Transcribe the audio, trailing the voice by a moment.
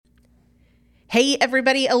Hey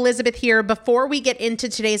everybody, Elizabeth here. Before we get into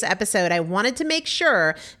today's episode, I wanted to make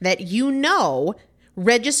sure that you know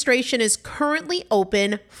registration is currently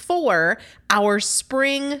open for our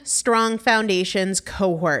Spring Strong Foundations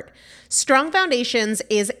cohort. Strong Foundations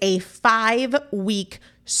is a 5-week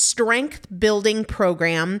strength building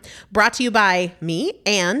program brought to you by me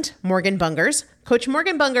and Morgan Bungers. Coach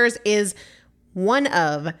Morgan Bungers is one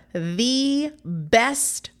of the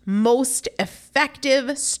best, most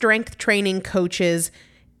effective strength training coaches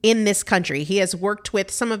in this country. He has worked with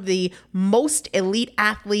some of the most elite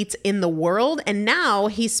athletes in the world, and now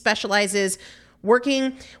he specializes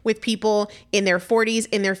working with people in their 40s,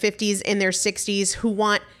 in their 50s, in their 60s who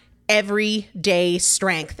want everyday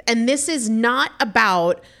strength. And this is not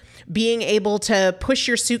about being able to push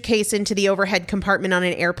your suitcase into the overhead compartment on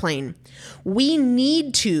an airplane. We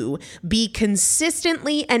need to be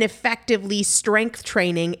consistently and effectively strength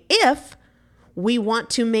training if we want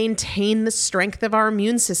to maintain the strength of our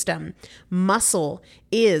immune system. Muscle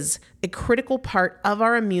is a critical part of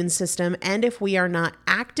our immune system, and if we are not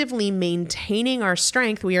actively maintaining our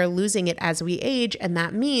strength, we are losing it as we age, and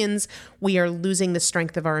that means we are losing the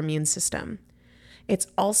strength of our immune system. It's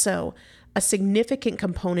also a significant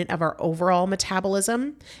component of our overall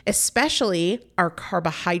metabolism, especially our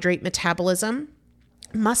carbohydrate metabolism.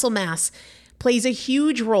 Muscle mass plays a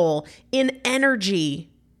huge role in energy,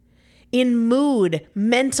 in mood,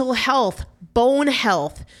 mental health, bone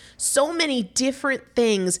health, so many different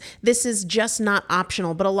things. This is just not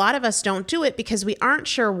optional, but a lot of us don't do it because we aren't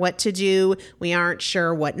sure what to do. We aren't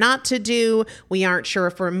sure what not to do. We aren't sure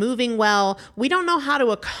if we're moving well. We don't know how to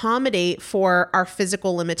accommodate for our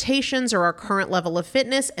physical limitations or our current level of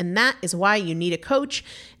fitness, and that is why you need a coach,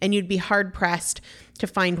 and you'd be hard-pressed to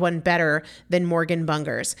find one better than Morgan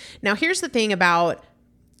Bungers. Now, here's the thing about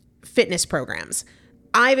fitness programs.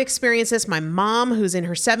 I've experienced this. My mom, who's in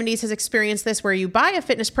her 70s, has experienced this, where you buy a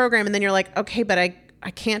fitness program and then you're like, okay, but I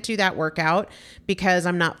can't do that workout because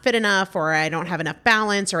I'm not fit enough, or I don't have enough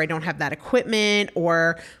balance, or I don't have that equipment,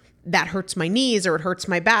 or that hurts my knees, or it hurts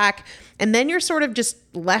my back. And then you're sort of just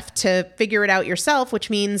left to figure it out yourself, which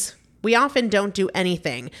means we often don't do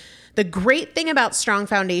anything. The great thing about Strong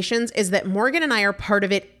Foundations is that Morgan and I are part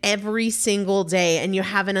of it every single day, and you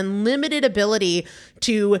have an unlimited ability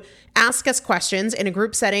to ask us questions in a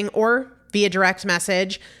group setting or via direct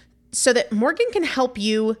message so that Morgan can help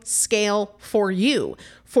you scale for you,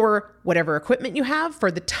 for whatever equipment you have, for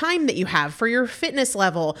the time that you have, for your fitness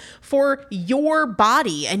level, for your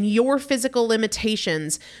body and your physical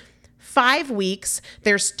limitations. 5 weeks,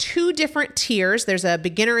 there's 2 different tiers. There's a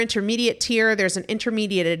beginner intermediate tier. There's an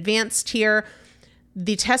intermediate advanced tier.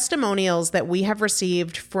 The testimonials that we have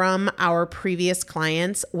received from our previous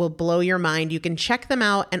clients will blow your mind. You can check them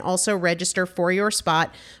out and also register for your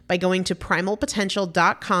spot by going to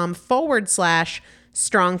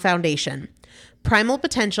primalpotential.com/strong foundation.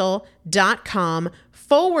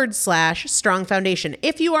 primalpotential.com/strong foundation.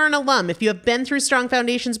 If you are an alum, if you have been through Strong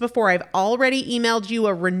Foundations before, I've already emailed you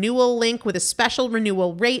a renewal link with a special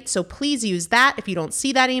renewal rate, so please use that. If you don't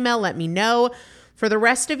see that email, let me know. For the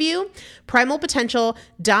rest of you,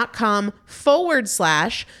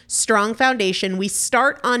 primalpotential.com/strong foundation. We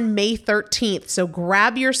start on May 13th, so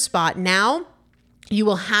grab your spot now. You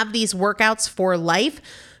will have these workouts for life.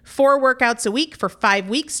 4 workouts a week for 5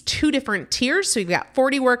 weeks, 2 different tiers. So you've got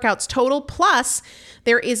 40 workouts total. Plus,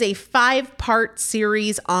 there is a 5-part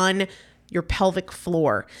series on your pelvic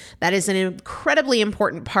floor. That is an incredibly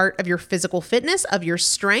important part of your physical fitness, of your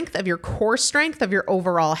strength, of your core strength, of your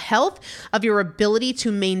overall health, of your ability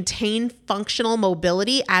to maintain functional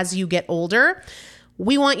mobility as you get older.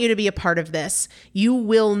 We want you to be a part of this. You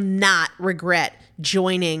will not regret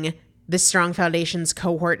joining the Strong Foundations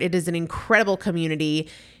cohort. It is an incredible community.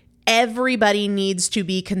 Everybody needs to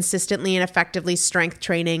be consistently and effectively strength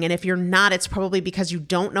training. And if you're not, it's probably because you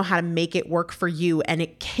don't know how to make it work for you. And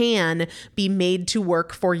it can be made to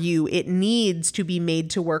work for you. It needs to be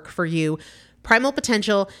made to work for you.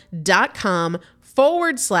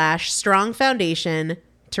 primalpotential.com/strong foundation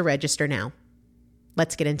to register now.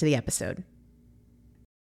 Let's get into the episode.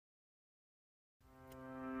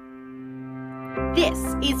 This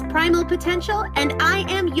is Primal Potential, and I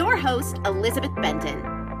am your host, Elizabeth Benton.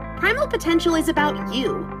 Primal Potential is about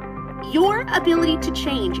you. Your ability to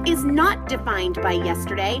change is not defined by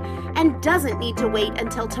yesterday and doesn't need to wait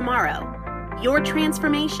until tomorrow. Your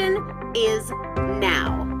transformation is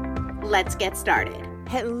now. Let's get started.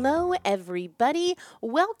 Hello, everybody.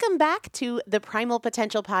 Welcome back to the Primal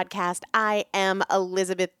Potential Podcast. I am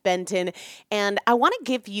Elizabeth Benton, and I want to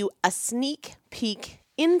give you a sneak peek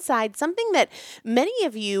inside something that many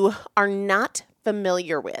of you are not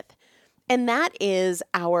familiar with. And that is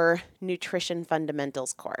our Nutrition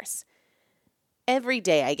Fundamentals course. Every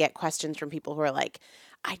day I get questions from people who are like,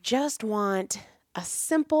 I just want a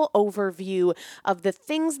simple overview of the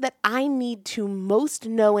things that I need to most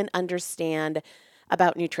know and understand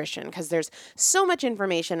about nutrition, because there's so much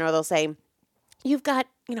information. Or they'll say, you've got,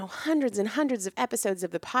 hundreds and hundreds of episodes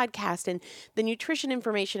of the podcast, and the nutrition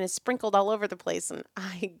information is sprinkled all over the place. And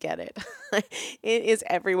I get it. It is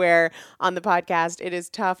everywhere on the podcast. It is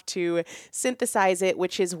tough to synthesize it,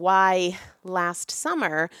 which is why last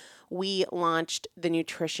summer we launched the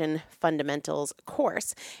Nutrition Fundamentals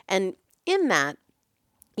course. And in that,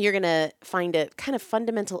 you're going to find a kind of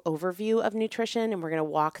fundamental overview of nutrition, and we're going to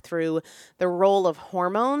walk through the role of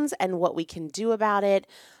hormones and what we can do about it,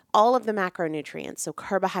 all of the macronutrients, so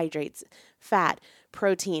carbohydrates, fat,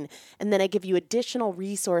 protein, and then I give you additional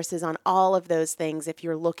resources on all of those things if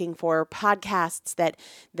you're looking for podcasts that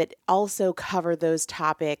also cover those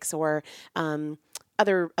topics, or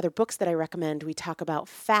other books that I recommend. We talk about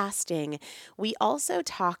fasting. We also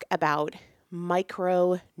talk about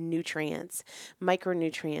micronutrients,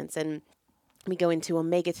 and we go into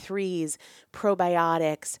omega-3s,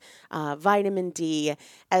 probiotics, vitamin D,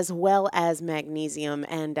 as well as magnesium.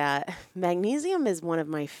 And magnesium is one of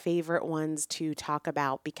my favorite ones to talk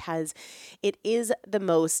about because it is the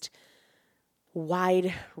most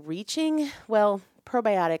wide-reaching, well,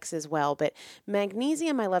 probiotics as well, but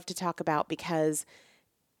magnesium I love to talk about because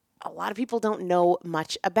a lot of people don't know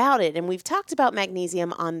much about it. And we've talked about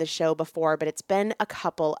magnesium on the show before, but it's been a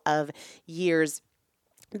couple of years.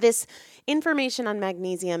 This information on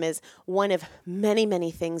magnesium is one of many,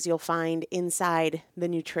 many things you'll find inside the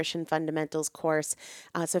Nutrition Fundamentals course.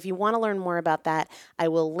 So if you want to learn more about that, I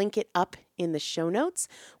will link it up in the show notes,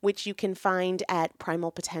 which you can find at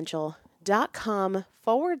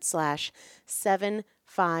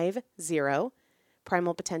primalpotential.com/750,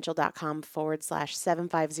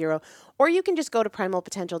 primalpotential.com/750, or you can just go to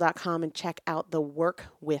primalpotential.com and check out the Work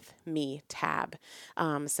With Me tab.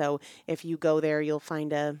 So if you go there, you'll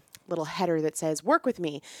find a little header that says Work With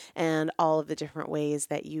Me, and all of the different ways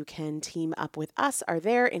that you can team up with us are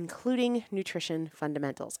there, including Nutrition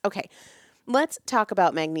Fundamentals. Okay, let's talk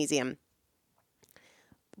about magnesium.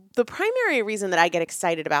 The primary reason that I get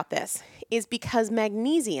excited about this is because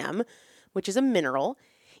magnesium, which is a mineral,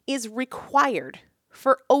 is required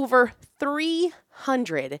for over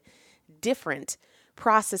 300 different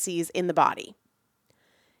processes in the body.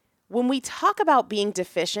 When we talk about being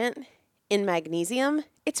deficient in magnesium,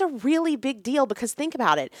 it's a really big deal because think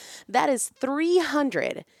about it. That is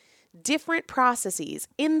 300 different processes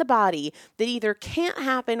in the body that either can't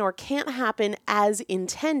happen or can't happen as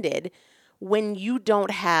intended when you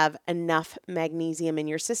don't have enough magnesium in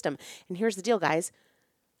your system. And here's the deal, guys.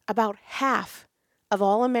 About half of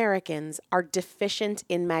all Americans are deficient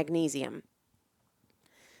in magnesium.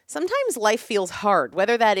 Sometimes life feels hard,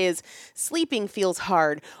 whether that is sleeping feels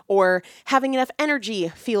hard, or having enough energy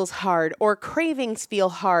feels hard, or cravings feel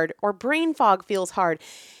hard, or brain fog feels hard.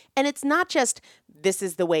 And it's not just this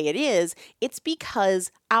is the way it is, it's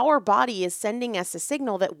because our body is sending us a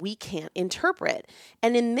signal that we can't interpret.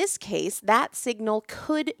 And in this case, that signal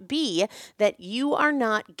could be that you are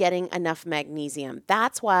not getting enough magnesium.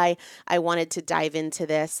 That's why I wanted to dive into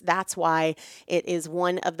this. That's why it is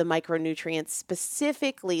one of the micronutrients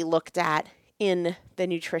specifically looked at in the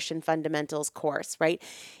Nutrition Fundamentals course, right?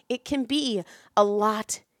 It can be a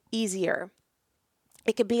lot easier.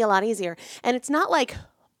 And it's not like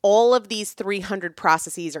all of these 300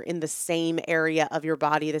 processes are in the same area of your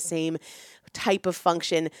body, the same type of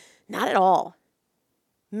function. Not at all.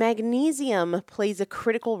 Magnesium plays a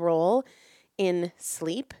critical role in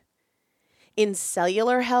sleep, in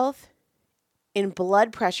cellular health, in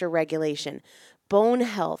blood pressure regulation, bone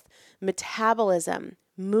health, metabolism,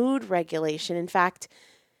 mood regulation. In fact,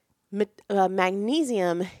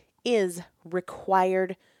 magnesium is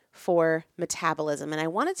required for metabolism. And I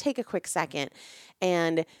want to take a quick second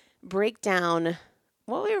and break down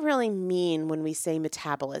what we really mean when we say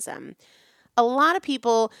metabolism. A lot of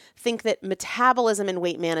people think that metabolism and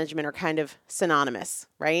weight management are kind of synonymous,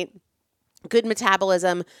 right? Good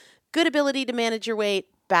metabolism, good ability to manage your weight,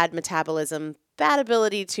 bad metabolism, bad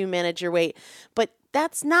ability to manage your weight. But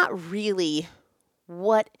that's not really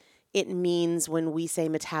what it means when we say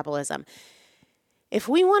metabolism. If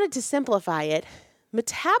we wanted to simplify it,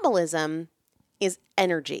 metabolism is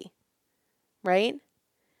energy, right?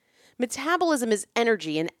 Metabolism is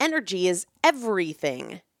energy, and energy is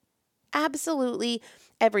everything. Absolutely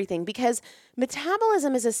everything, because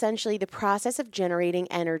metabolism is essentially the process of generating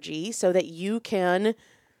energy so that you can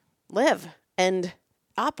live and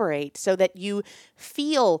operate, so that you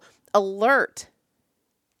feel alert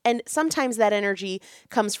And sometimes that energy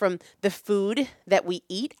comes from the food that we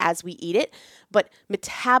eat as we eat it, but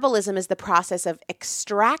metabolism is the process of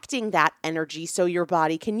extracting that energy so your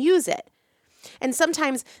body can use it. And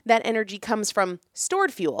sometimes that energy comes from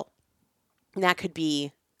stored fuel. And that could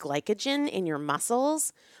be glycogen in your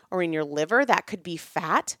muscles or in your liver. That could be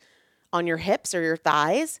fat on your hips or your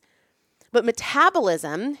thighs. But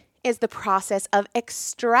metabolism is the process of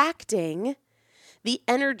extracting the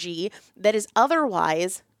energy that is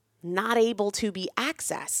otherwise not able to be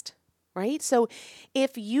accessed, right? So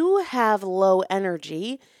if you have low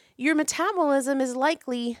energy, your metabolism is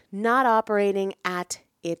likely not operating at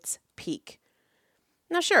its peak.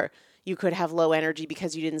 Now, sure, you could have low energy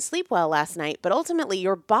because you didn't sleep well last night, but ultimately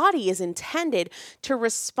your body is intended to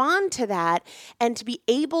respond to that and to be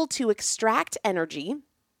able to extract energy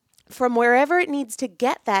from wherever it needs to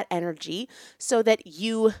get that energy so that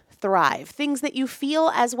you thrive. Things that you feel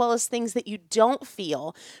as well as things that you don't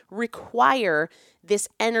feel require this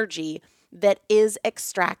energy that is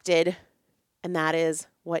extracted, and that is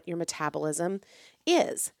what your metabolism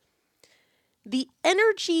is. The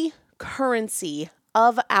energy currency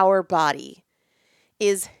of our body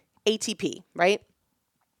is ATP, right?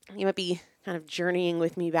 You might be kind of journeying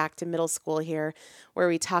with me back to middle school here, where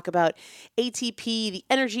we talk about ATP, the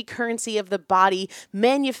energy currency of the body,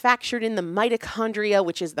 manufactured in the mitochondria,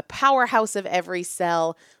 which is the powerhouse of every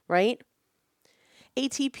cell, right?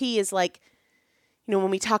 ATP is like, when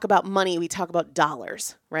we talk about money, we talk about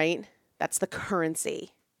dollars, right? That's the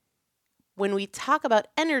currency. When we talk about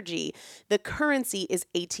energy, the currency is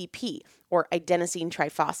ATP, or adenosine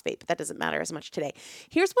triphosphate, but that doesn't matter as much today.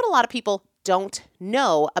 Here's what a lot of people don't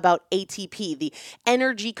know about ATP, the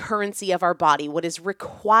energy currency of our body, what is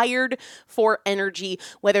required for energy,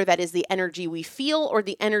 whether that is the energy we feel or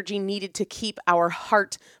the energy needed to keep our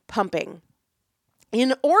heart pumping.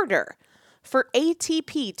 In order for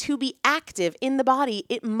ATP to be active in the body,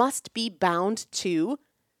 it must be bound to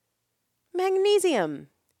magnesium.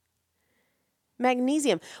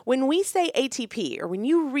 Magnesium. When we say ATP, or when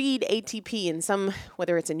you read ATP in some,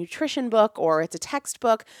 whether it's a nutrition book or it's a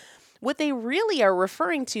textbook, what they really are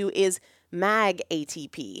referring to is mag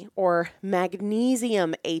ATP or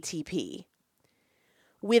magnesium ATP.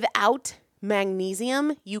 Without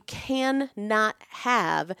magnesium, you cannot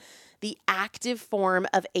have the active form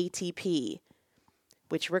of ATP,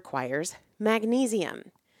 which requires magnesium.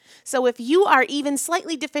 So if you are even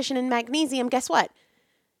slightly deficient in magnesium, guess what?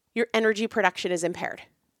 Your energy production is impaired.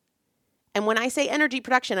 And when I say energy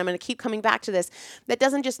production, I'm going to keep coming back to this. That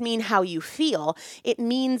doesn't just mean how you feel. It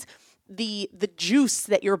means the juice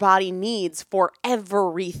that your body needs for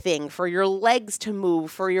everything, for your legs to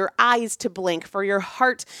move, for your eyes to blink, for your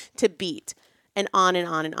heart to beat, and on and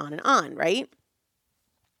on and on and on, right?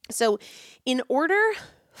 So in order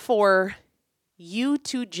for you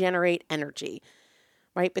to generate energy,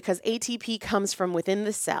 right, because ATP comes from within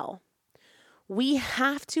the cell, we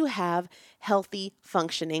have to have healthy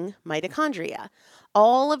functioning mitochondria.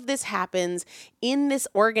 All of this happens in this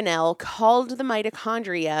organelle called the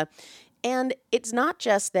mitochondria. And it's not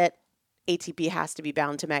just that ATP has to be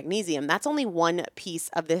bound to magnesium. That's only one piece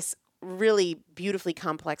of this really beautifully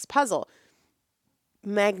complex puzzle.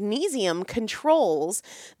 Magnesium controls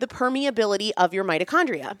the permeability of your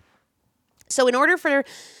mitochondria. So in order for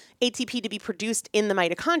ATP to be produced in the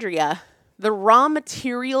mitochondria, the raw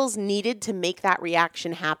materials needed to make that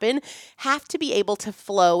reaction happen have to be able to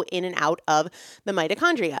flow in and out of the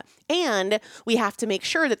mitochondria. And we have to make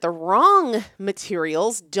sure that the wrong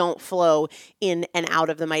materials don't flow in and out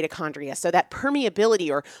of the mitochondria. So that permeability,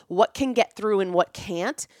 or what can get through and what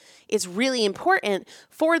can't, is really important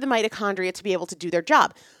for the mitochondria to be able to do their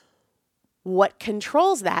job. What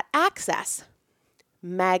controls that access?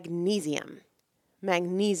 Magnesium.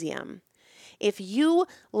 Magnesium. If you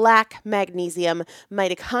lack magnesium,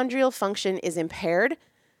 mitochondrial function is impaired,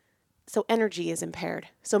 so energy is impaired,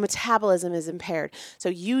 so metabolism is impaired. So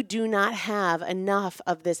you do not have enough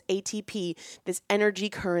of this ATP, this energy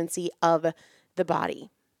currency of the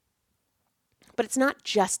body. But it's not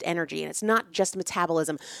just energy, and it's not just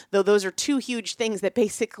metabolism, though those are two huge things that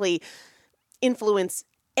basically influence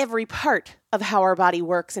every part of how our body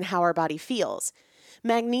works and how our body feels.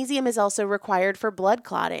 Magnesium is also required for blood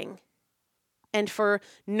clotting and for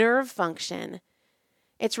nerve function.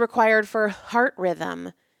 It's required for heart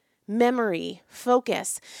rhythm, memory,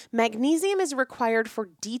 focus. Magnesium is required for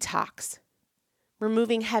detox,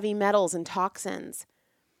 removing heavy metals and toxins.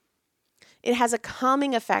 It has a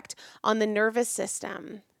calming effect on the nervous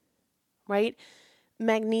system, right?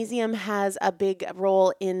 Magnesium has a big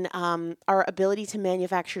role in our ability to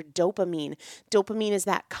manufacture dopamine. Dopamine is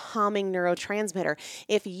that calming neurotransmitter.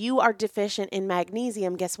 If you are deficient in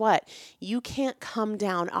magnesium, guess what? You can't come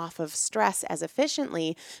down off of stress as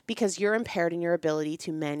efficiently because you're impaired in your ability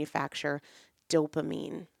to manufacture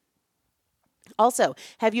dopamine. Also,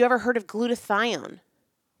 have you ever heard of glutathione?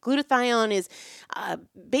 Glutathione is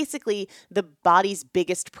basically the body's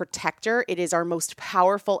biggest protector. It is our most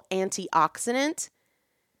powerful antioxidant.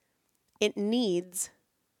 It needs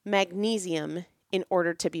magnesium in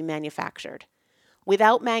order to be manufactured.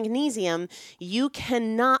 Without magnesium, you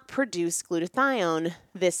cannot produce glutathione,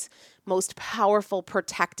 this most powerful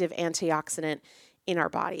protective antioxidant in our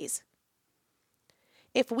bodies.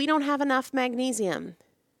 If we don't have enough magnesium,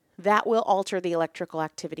 that will alter the electrical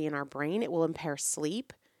activity in our brain. It will impair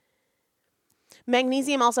sleep.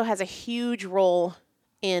 Magnesium also has a huge role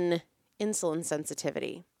in insulin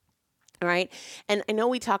sensitivity. All right. And I know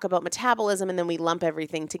we talk about metabolism and then we lump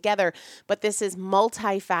everything together, but this is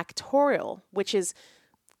multifactorial, which is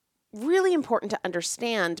really important to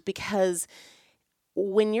understand because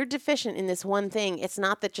when you're deficient in this one thing, it's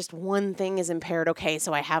not that just one thing is impaired. Okay,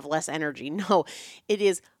 so I have less energy. No, it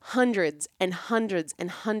is hundreds and hundreds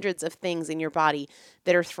and hundreds of things in your body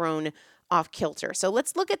that are thrown off kilter. So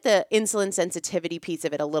let's look at the insulin sensitivity piece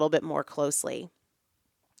of it a little bit more closely.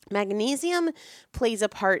 Magnesium plays a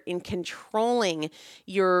part in controlling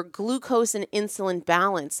your glucose and insulin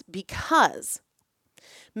balance because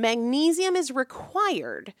magnesium is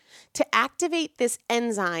required to activate this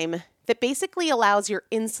enzyme that basically allows your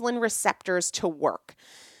insulin receptors to work.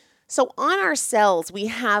 So on our cells, we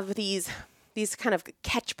have these kind of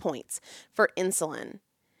catch points for insulin.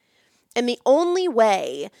 And the only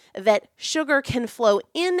way that sugar can flow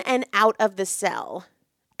in and out of the cell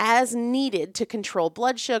as needed to control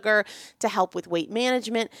blood sugar, to help with weight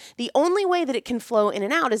management, the only way that it can flow in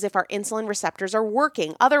and out is if our insulin receptors are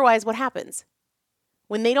working. Otherwise, what happens?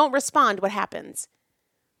 When they don't respond, what happens?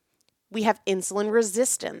 We have insulin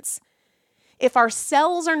resistance. If our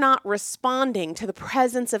cells are not responding to the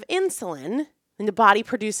presence of insulin, then the body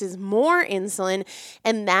produces more insulin,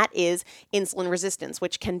 and that is insulin resistance,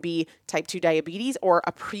 which can be type 2 diabetes or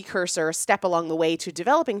a precursor step along the way to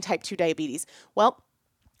developing type 2 diabetes. Well,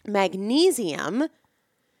 magnesium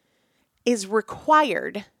is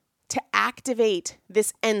required to activate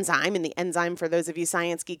this enzyme, and the enzyme, for those of you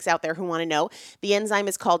science geeks out there who want to know, the enzyme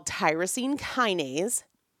is called tyrosine kinase,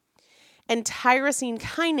 and tyrosine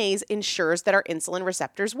kinase ensures that our insulin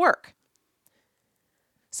receptors work.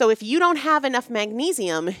 So if you don't have enough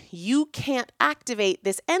magnesium, you can't activate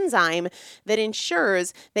this enzyme that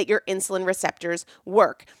ensures that your insulin receptors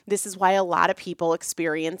work. This is why a lot of people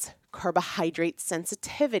experience carbohydrate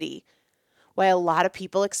sensitivity, why a lot of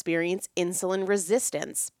people experience insulin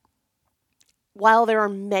resistance. While there are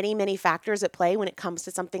many, many factors at play when it comes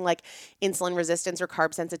to something like insulin resistance or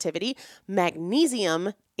carb sensitivity,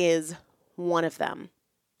 magnesium is one of them.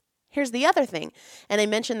 Here's the other thing, and I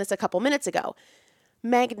mentioned this a couple minutes ago.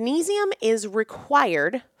 Magnesium is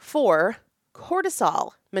required for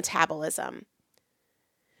cortisol metabolism.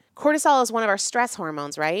 Cortisol is one of our stress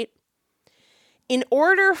hormones, right? In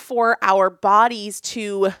order for our bodies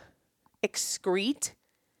to excrete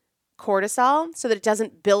cortisol so that it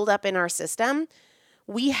doesn't build up in our system,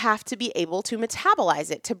 we have to be able to metabolize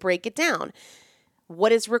it, to break it down.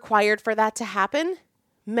 What is required for that to happen?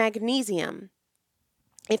 Magnesium.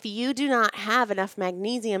 If you do not have enough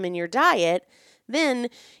magnesium in your diet, then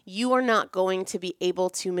you are not going to be able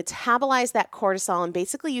to metabolize that cortisol, and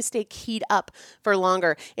basically you stay keyed up for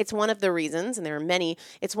longer. It's one of the reasons, and there are many,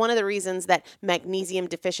 it's one of the reasons that magnesium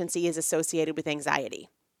deficiency is associated with anxiety,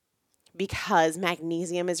 because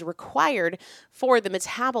magnesium is required for the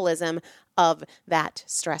metabolism of that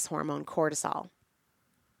stress hormone, cortisol.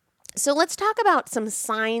 So let's talk about some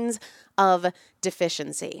signs of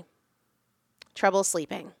deficiency. Trouble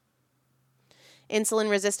sleeping, insulin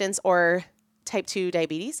resistance or type 2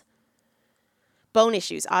 diabetes, bone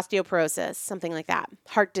issues, osteoporosis, something like that,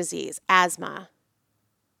 heart disease, asthma.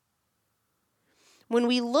 When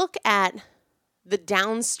we look at the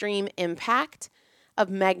downstream impact of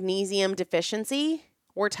magnesium deficiency,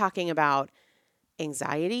 we're talking about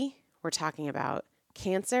anxiety, we're talking about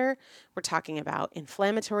cancer, we're talking about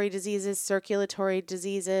inflammatory diseases, circulatory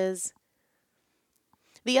diseases.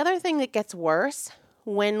 The other thing that gets worse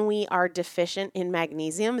when we are deficient in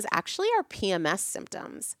magnesium is actually our PMS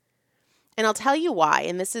symptoms. And I'll tell you why.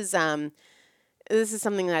 And this is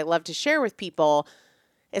something that I love to share with people,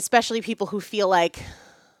 especially people who feel like,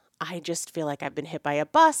 I just feel like I've been hit by a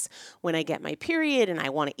bus when I get my period and I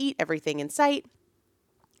want to eat everything in sight.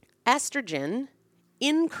 Estrogen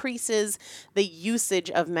increases the usage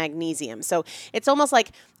of magnesium. So it's almost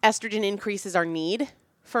like estrogen increases our need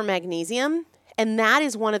for magnesium. And that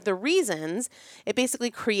is one of the reasons it basically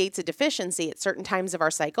creates a deficiency at certain times of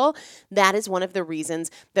our cycle. That is one of the reasons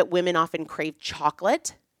that women often crave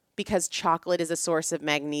chocolate, because chocolate is a source of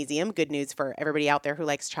magnesium. Good news for everybody out there who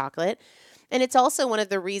likes chocolate. And it's also one of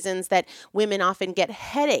the reasons that women often get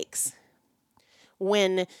headaches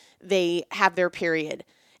when they have their period.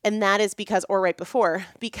 And that is because, or right before,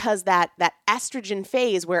 because that estrogen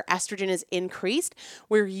phase where estrogen is increased,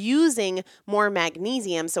 we're using more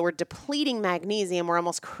magnesium. So we're depleting magnesium. We're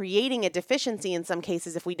almost creating a deficiency in some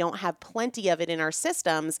cases if we don't have plenty of it in our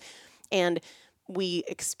systems. And we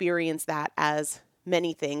experience that as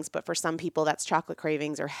many things. But for some people, that's chocolate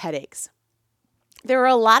cravings or headaches. There are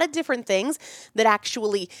a lot of different things that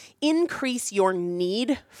actually increase your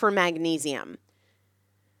need for magnesium.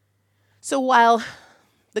 So while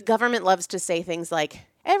the government loves to say things like,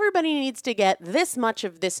 everybody needs to get this much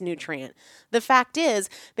of this nutrient, the fact is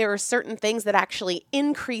there are certain things that actually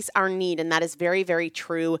increase our need, and that is very, very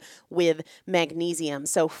true with magnesium.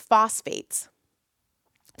 So phosphates,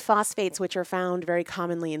 which are found very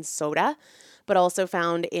commonly in soda, but also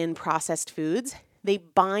found in processed foods, they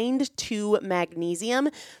bind to magnesium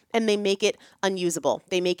and they make it unusable.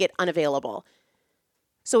 They make it unavailable.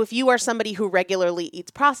 So if you are somebody who regularly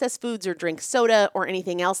eats processed foods or drinks soda or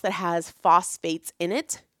anything else that has phosphates in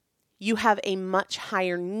it, you have a much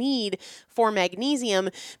higher need for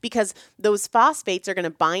magnesium because those phosphates are going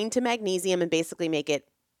to bind to magnesium and basically make it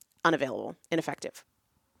unavailable, ineffective.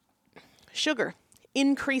 Sugar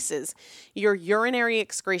increases your urinary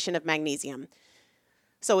excretion of magnesium.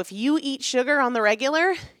 So if you eat sugar on the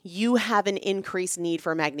regular, you have an increased need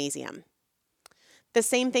for magnesium. The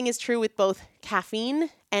same thing is true with both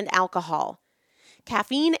caffeine and alcohol.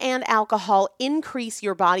 Caffeine and alcohol increase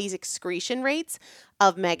your body's excretion rates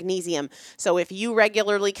of magnesium. So if you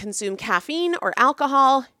regularly consume caffeine or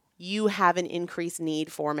alcohol, you have an increased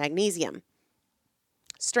need for magnesium.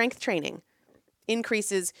 Strength training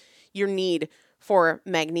increases your need for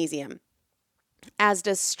magnesium, as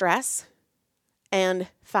does stress and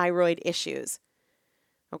thyroid issues.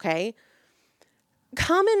 Okay?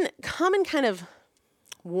 Common kind of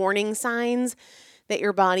warning signs that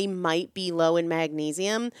your body might be low in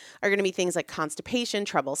magnesium are going to be things like constipation,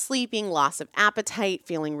 trouble sleeping, loss of appetite,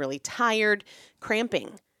 feeling really tired,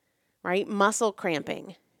 cramping, right? Muscle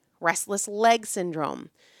cramping, restless leg syndrome,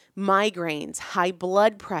 migraines, high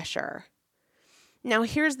blood pressure. Now,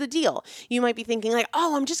 here's the deal. You might be thinking like,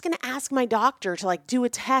 oh, I'm just going to ask my doctor to do a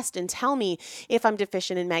test and tell me if I'm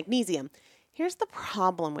deficient in magnesium. Here's the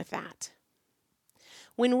problem with that.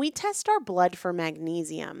 When we test our blood for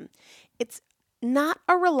magnesium, it's not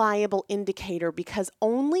a reliable indicator because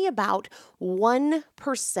only about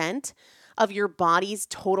 1% of your body's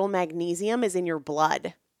total magnesium is in your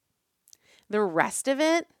blood. The rest of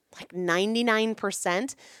it, like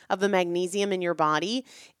 99% of the magnesium in your body,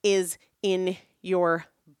 is in your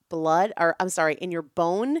blood, in your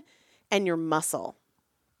bone and your muscle.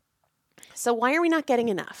 So why are we not getting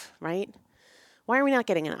enough, right? Why are we not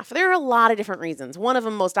getting enough? There are a lot of different reasons. One of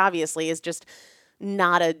them, most obviously, is just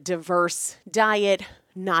not a diverse diet,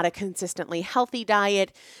 not a consistently healthy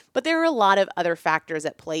diet, but there are a lot of other factors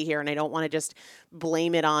at play here, and I don't want to just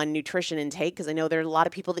blame it on nutrition intake because I know there are a lot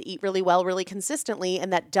of people that eat really well, really consistently,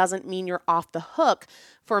 and that doesn't mean you're off the hook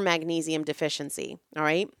for magnesium deficiency, all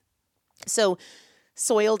right? So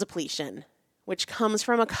soil depletion, which comes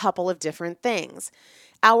from a couple of different things.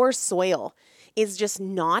 Our soil is just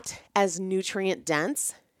not as nutrient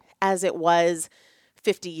dense as it was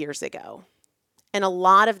 50 years ago. And a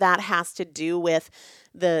lot of that has to do with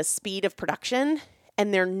the speed of production,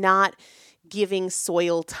 and they're not giving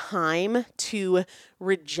soil time to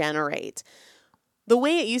regenerate. The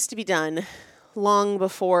way it used to be done long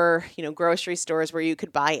before, grocery stores where you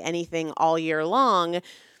could buy anything all year long,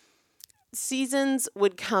 seasons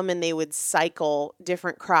would come and they would cycle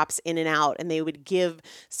different crops in and out, and they would give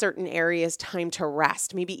certain areas time to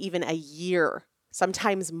rest, maybe even a year,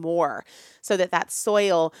 sometimes more, so that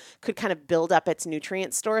soil could kind of build up its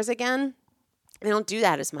nutrient stores again. They don't do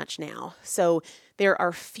that as much now. So there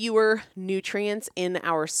are fewer nutrients in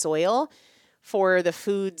our soil for the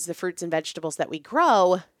foods, the fruits and vegetables that we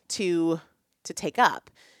grow to take up.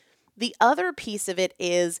 The other piece of it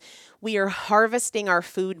is we are harvesting our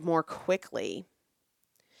food more quickly.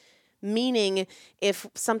 Meaning if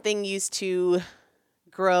something used to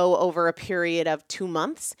grow over a period of 2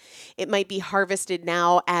 months, it might be harvested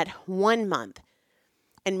now at 1 month.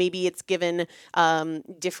 And maybe it's given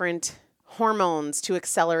different hormones to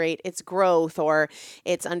accelerate its growth, or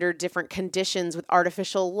it's under different conditions with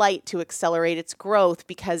artificial light to accelerate its growth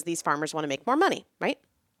because these farmers want to make more money, right?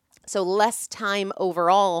 So less time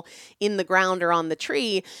overall in the ground or on the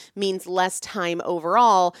tree means less time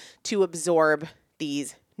overall to absorb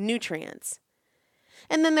these nutrients.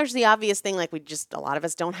 And then there's the obvious thing, like a lot of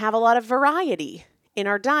us don't have a lot of variety in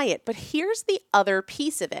our diet. But here's the other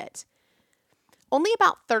piece of it. Only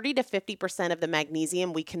about 30 to 50% of the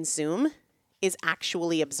magnesium we consume is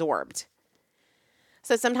actually absorbed.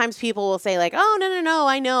 So sometimes people will say like, oh, no,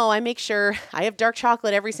 I know, I make sure I have dark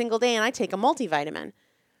chocolate every single day and I take a multivitamin.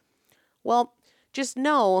 Well, just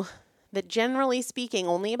know that generally speaking,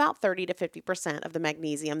 only about 30 to 50% of the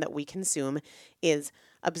magnesium that we consume is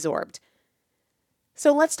absorbed.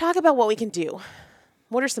 So let's talk about what we can do.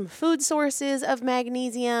 What are some food sources of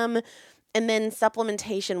magnesium? And then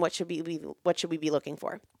supplementation, what should we be looking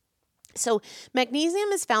for? So magnesium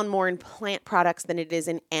is found more in plant products than it is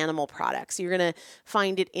in animal products. You're going to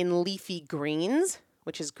find it in leafy greens,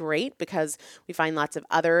 which is great because we find lots of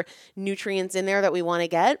other nutrients in there that we want to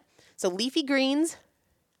get. So leafy greens,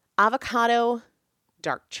 avocado,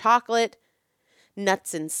 dark chocolate,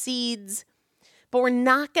 nuts and seeds, but we're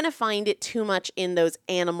not going to find it too much in those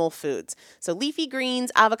animal foods. So leafy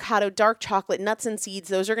greens, avocado, dark chocolate, nuts and seeds,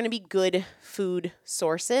 those are going to be good food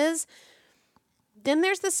sources. Then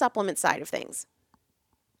there's the supplement side of things.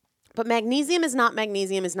 But magnesium is not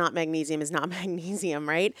magnesium, is not magnesium, is not magnesium,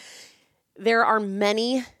 right? There are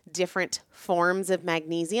many different forms of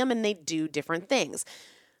magnesium and they do different things.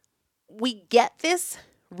 We get this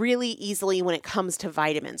really easily when it comes to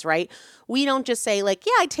vitamins, right? We don't just say like,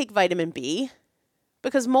 yeah, I take vitamin B.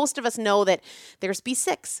 Because most of us know that there's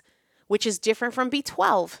B6, which is different from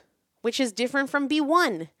B12, which is different from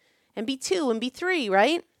B1 and B2 and B3,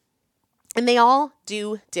 right? And they all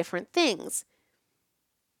do different things.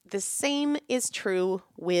 The same is true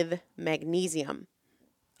with magnesium.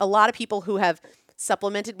 A lot of people who have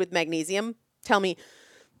supplemented with magnesium tell me,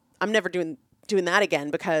 I'm never doing that again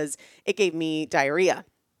because it gave me diarrhea.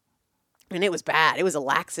 And it was bad. It was a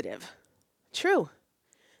laxative. True.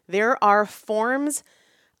 There are forms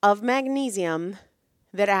of magnesium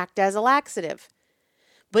that act as a laxative,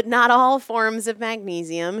 but not all forms of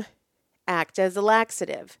magnesium act as a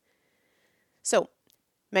laxative. So,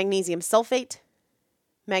 magnesium sulfate,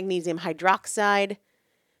 magnesium hydroxide,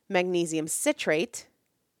 magnesium citrate,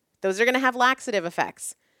 those are going to have laxative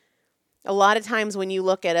effects. A lot of times when you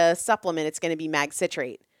look at a supplement, it's going to be mag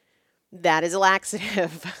citrate. That is a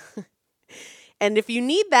laxative. And if you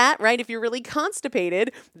need that, right, if you're really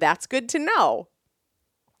constipated, that's good to know.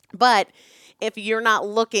 But if you're not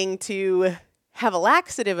looking to have a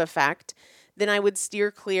laxative effect, then I would steer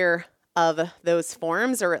clear of those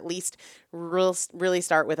forms, or at least really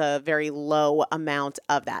start with a very low amount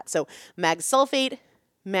of that. So mag sulfate,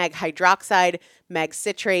 mag hydroxide, mag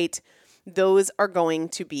citrate, those are going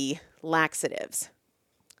to be laxatives.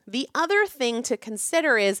 The other thing to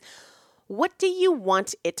consider is, what do you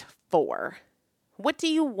want it for? What do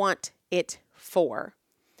you want it for?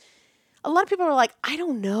 A lot of people are like, I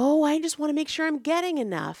don't know. I just want to make sure I'm getting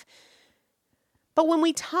enough. But when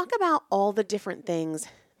we talk about all the different things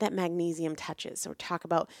that magnesium touches, or talk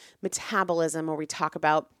about metabolism, or we talk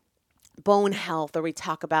about bone health, or we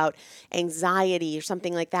talk about anxiety or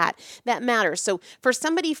something like that, that matters. So for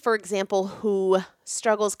somebody, for example, who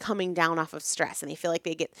struggles coming down off of stress and they feel like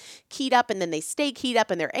they get keyed up and then they stay keyed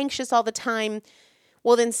up and they're anxious all the time,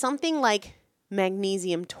 well, then something like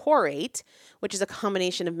magnesium taurate, which is a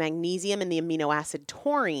combination of magnesium and the amino acid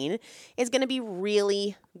taurine, is going to be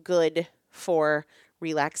really good for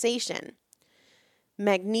relaxation.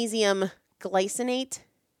 Magnesium glycinate,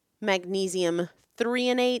 magnesium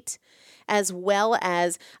threonate, as well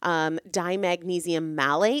as dimagnesium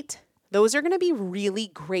malate, those are going to be really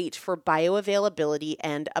great for bioavailability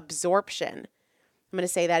and absorption. I'm going to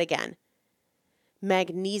say that again.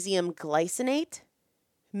 Magnesium glycinate,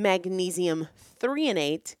 magnesium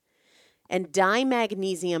threonate, and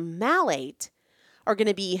dimagnesium malate are going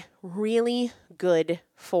to be really good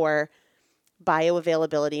for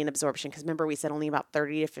bioavailability and absorption. Because remember, we said only about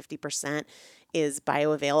 30 to 50% is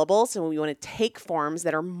bioavailable. So we want to take forms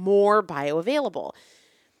that are more bioavailable.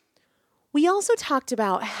 We also talked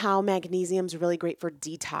about how magnesium is really great for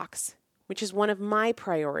detox, which is one of my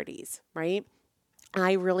priorities, right?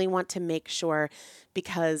 I really want to make sure,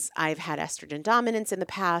 because I've had estrogen dominance in the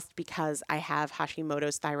past, because I have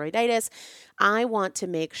Hashimoto's thyroiditis, I want to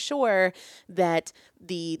make sure that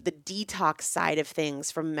the detox side of things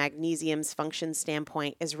from magnesium's function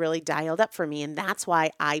standpoint is really dialed up for me. And that's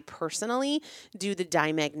why I personally do the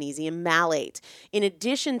dimagnesium malate. In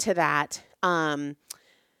addition to that,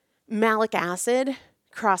 malic acid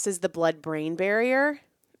crosses the blood-brain barrier.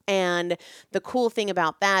 And the cool thing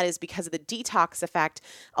about that is because of the detox effect,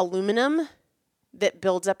 aluminum that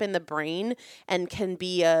builds up in the brain and can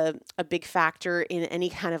be a big factor in any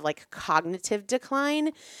kind of like cognitive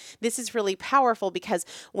decline. This is really powerful because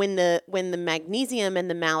when the magnesium and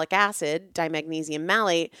the malic acid, dimagnesium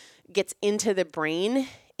malate, gets into the brain,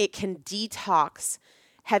 it can detox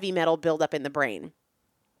heavy metal buildup in the brain.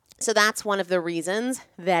 So that's one of the reasons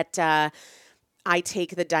that I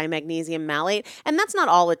take the dimagnesium malate. And that's not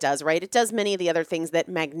all it does, right? It does many of the other things that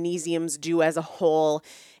magnesiums do as a whole: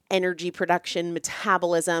 energy production,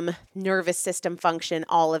 metabolism, nervous system function,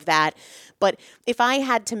 all of that. But if I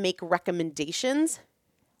had to make recommendations,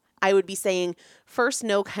 I would be saying, first,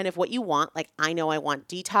 know kind of what you want. Like, I know I want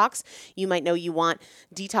detox. You might know you want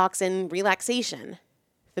detox and relaxation.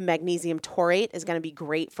 The magnesium taurate is going to be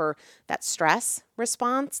great for that stress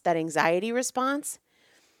response, that anxiety response.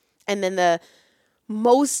 And then the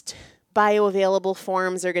most bioavailable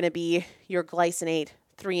forms are going to be your glycinate,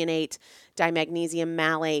 3-and-8, dimagnesium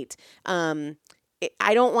malate.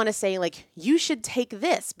 I don't want to say like you should take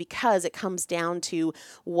this because it comes down to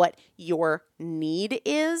what your need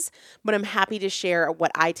is, but I'm happy to share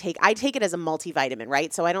what I take. I take it as a multivitamin,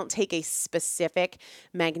 right? So I don't take a specific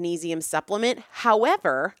magnesium supplement.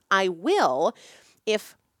 However, I will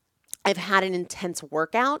if I've had an intense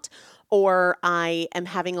workout or I am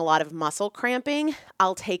having a lot of muscle cramping.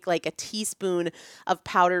 I'll take like a teaspoon of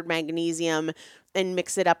powdered magnesium and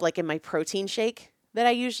mix it up like in my protein shake that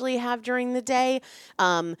I usually have during the day.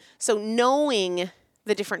 So knowing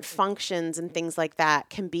the different functions and things like that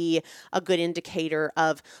can be a good indicator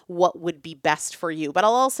of what would be best for you. But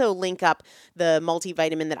I'll also link up the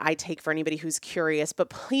multivitamin that I take for anybody who's curious. But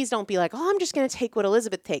please don't be like, oh, I'm just going to take what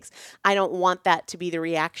Elizabeth takes. I don't want that to be the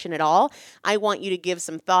reaction at all. I want you to give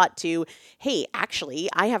some thought to, hey, actually,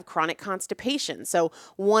 I have chronic constipation. So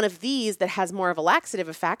one of these that has more of a laxative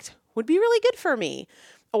effect would be really good for me.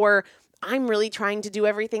 Or I'm really trying to do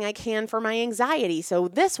everything I can for my anxiety, so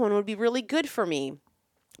this one would be really good for me.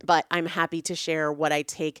 But I'm happy to share what I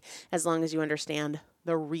take as long as you understand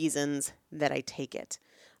the reasons that I take it.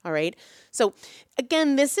 All right. So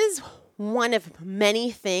again, this is one of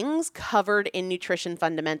many things covered in Nutrition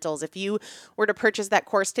Fundamentals. If you were to purchase that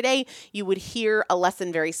course today, you would hear a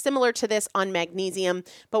lesson very similar to this on magnesium,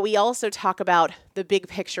 but we also talk about the big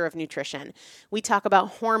picture of nutrition. We talk about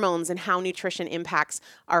hormones and how nutrition impacts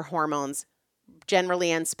our hormones,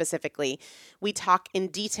 generally and specifically. We talk in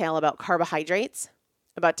detail about carbohydrates,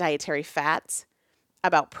 about dietary fats,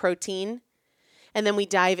 about protein, and then we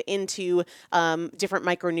dive into different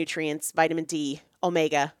micronutrients, vitamin D,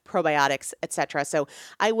 omega, probiotics, etc. So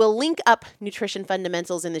I will link up Nutrition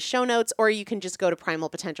Fundamentals in the show notes, or you can just go to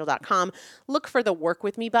primalpotential.com, look for the Work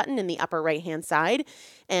With Me button in the upper right-hand side,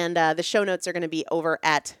 and the show notes are going to be over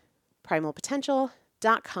at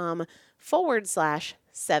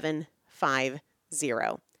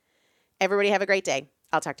primalpotential.com/750. Everybody have a great day.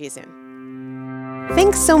 I'll talk to you soon.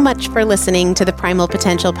 Thanks so much for listening to the Primal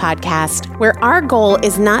Potential podcast, where our goal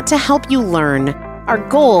is not to help you learn. Our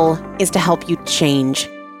goal is to help you change.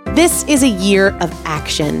 This is a year of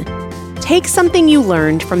action. Take something you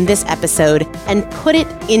learned from this episode and put it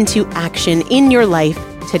into action in your life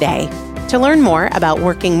today. To learn more about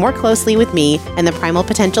working more closely with me and the Primal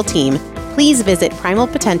Potential team, please visit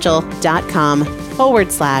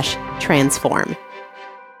primalpotential.com/transform.